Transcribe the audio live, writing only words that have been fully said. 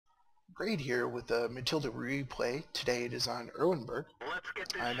Great here with the Matilda replay. Today it is on Erlenberg.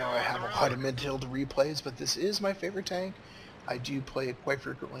 I know I have a lot of Matilda replays, but this is my favorite tank. I do play it quite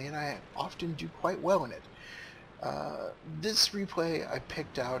frequently, and I often do quite well in it. This replay I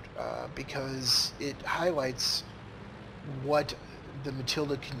picked out because it highlights what the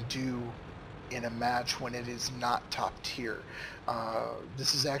Matilda can do in a match when it is not top tier.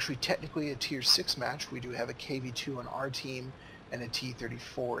 This is actually technically a tier 6 match. We do have a KV2 on our team and a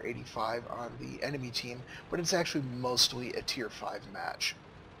T-34-85 on the enemy team, but it's actually mostly a tier 5 match.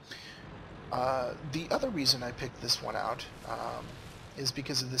 The other reason I picked this one out is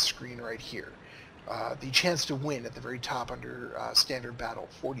because of this screen right here. The chance to win at the very top under standard battle,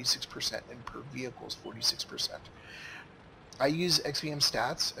 46%, and per vehicles, 46%. I use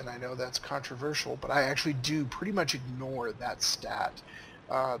XMV-Stats, and I know that's controversial, but I actually do pretty much ignore that stat.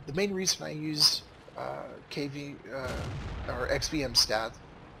 The main reason I use XMV-Stats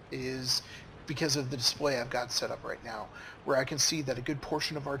is because of the display I've got set up right now, where I can see that a good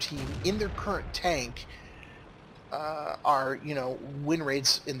portion of our team in their current tank are, win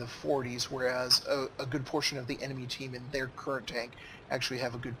rates in the 40s, whereas a good portion of the enemy team in their current tank actually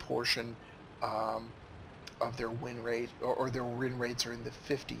have a good portion of their win rate, or their win rates are in the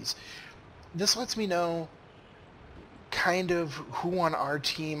 50s. This lets me know kind of who on our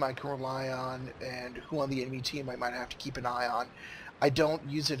team I can rely on and who on the enemy team I might have to keep an eye on. I don't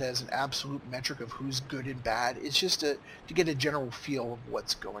use it as an absolute metric of who's good and bad. It's just to get a general feel of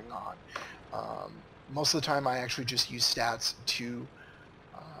what's going on. Most of the time I actually just use stats to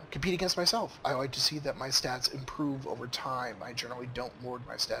compete against myself. I like to see that my stats improve over time. I generally don't lord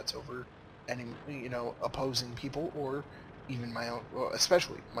my stats over any, opposing people, or even my own, well,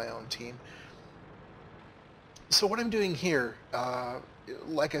 especially my own team. So what I'm doing here,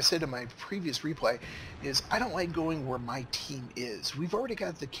 like I said in my previous replay, is I don't like going where my team is. We've already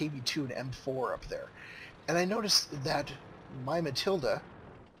got the KV2 and M4 up there, and I noticed that my Matilda,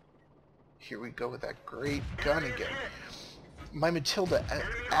 here we go with that great gun again, my Matilda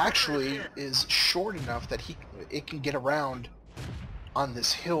actually is short enough that it can get around on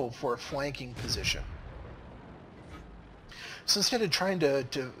this hill for a flanking position. So instead of trying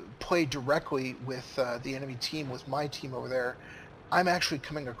to play directly with the enemy team, with my team over there, I'm actually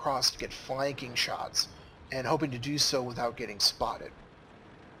coming across to get flanking shots and hoping to do so without getting spotted.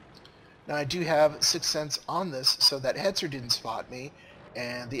 Now I do have 6th Sense on this, so that Hetzer didn't spot me,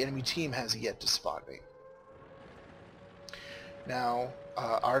 and the enemy team has yet to spot me. Now,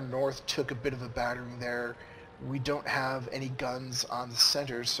 our north took a bit of a battering there. We don't have any guns on the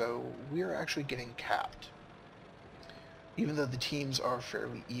center, so we're actually getting capped, even though the teams are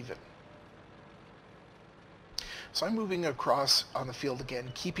fairly even. So I'm moving across on the field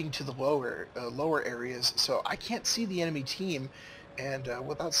again, keeping to the lower areas, so I can't see the enemy team, and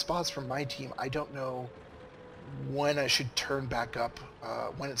without spots from my team, I don't know when I should turn back up,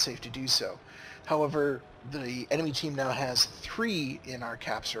 when it's safe to do so. However, the enemy team now has 3 in our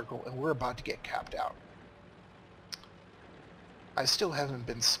cap circle, and we're about to get capped out. I still haven't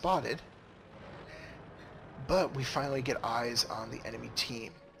been spotted, but we finally get eyes on the enemy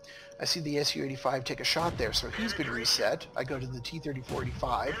team. I see the Su-85 take a shot there, so he's been reset. I go to the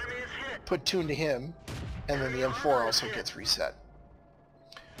T-34-85, put 2 into him, and then the M4 also gets reset.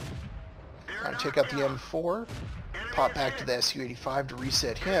 I take out the M4, pop back to the Su-85 to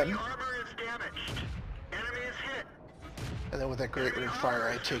reset him, and then with that great rate of fire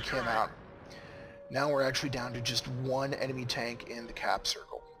I take him out. Now we're actually down to just 1 enemy tank in the cap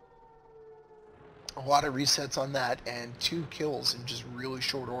circle. A lot of resets on that, and 2 kills in just really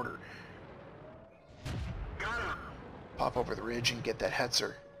short order. Pop over the ridge and get that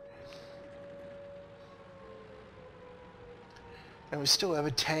Hetzer. And we still have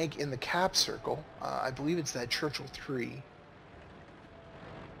a tank in the cap circle. I believe it's that Churchill 3.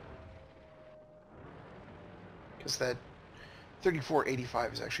 Because that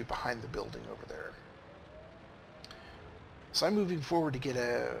 3485 is actually behind the building over there. So I'm moving forward to get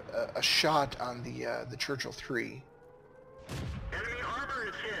a shot on the Churchill 3. Enemy armor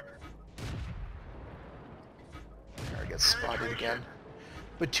is hit. There, I get spotted again.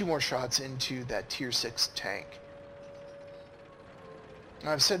 But 2 more shots into that tier 6 tank.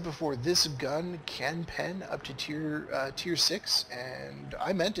 Now, I've said before, this gun can pen up to tier 6, and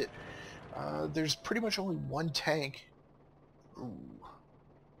I meant it. There's pretty much only 1 tank. Ooh.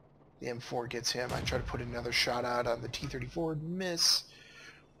 The M4 gets him. I try to put another shot out on the T-34, miss.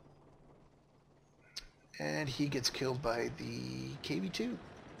 And he gets killed by the KV-2.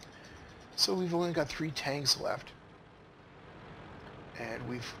 So we've only got 3 tanks left. And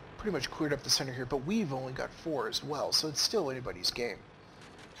we've pretty much cleared up the center here, but we've only got 4 as well, so it's still anybody's game.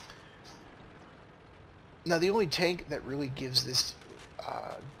 Now, the only tank that really gives this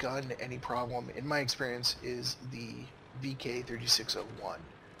gun any problem, in my experience, is the VK3601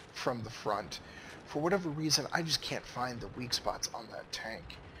 from the front. For whatever reason, I just can't find the weak spots on that tank.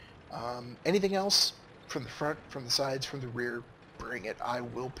 Anything else from the front, from the sides, from the rear, bring it. I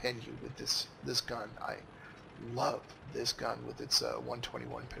will pen you with this gun. I love this gun with its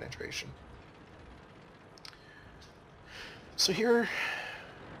 121 penetration. So here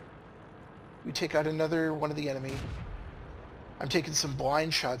we take out another one of the enemy. I'm taking some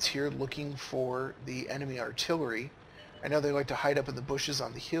blind shots here looking for the enemy artillery. I know they like to hide up in the bushes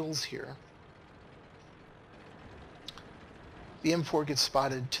on the hills here. The M4 gets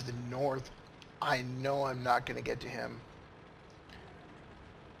spotted to the north. I know I'm not going to get to him.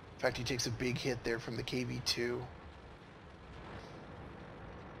 In fact, he takes a big hit there from the KV-2.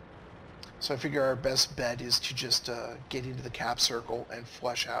 So I figure our best bet is to just get into the cap circle and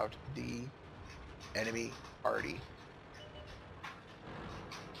flush out the enemy arty.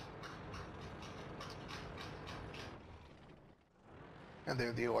 And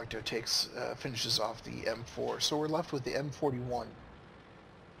there the Electo finishes off the M4. So we're left with the M41.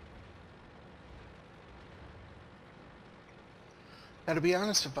 Now, to be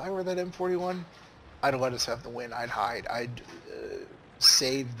honest, if I were that M41, I'd let us have the win. I'd hide. I'd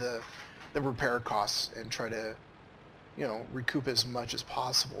save the repair costs and try to, you know, recoup as much as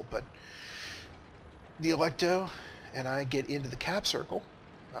possible. But the Electo and I get into the cap circle.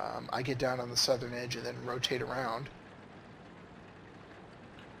 I get down on the southern edge and then rotate around.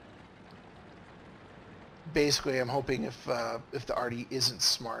 Basically, I'm hoping if the arty isn't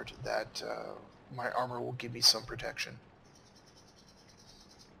smart, that my armor will give me some protection.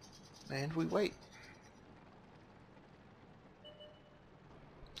 And we wait.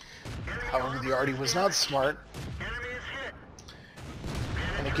 However, the arty was not smart.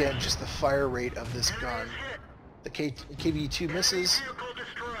 And again, just the fire rate of this gun. The KV-2 misses,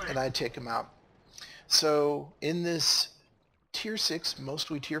 and I take him out. So in this Tier 6,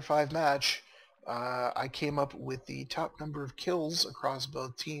 mostly Tier 5 match, I came up with the top number of kills across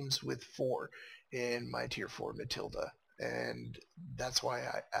both teams with 4 in my Tier 4 Matilda. And that's why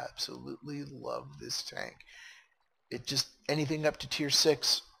I absolutely love this tank. It just, anything up to Tier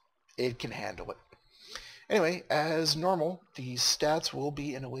 6, it can handle it. Anyway, as normal, the stats will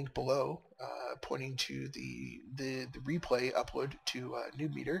be in a link below, pointing to the replay upload to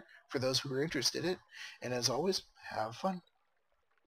Noob Meter for those who are interested in it. And as always, have fun.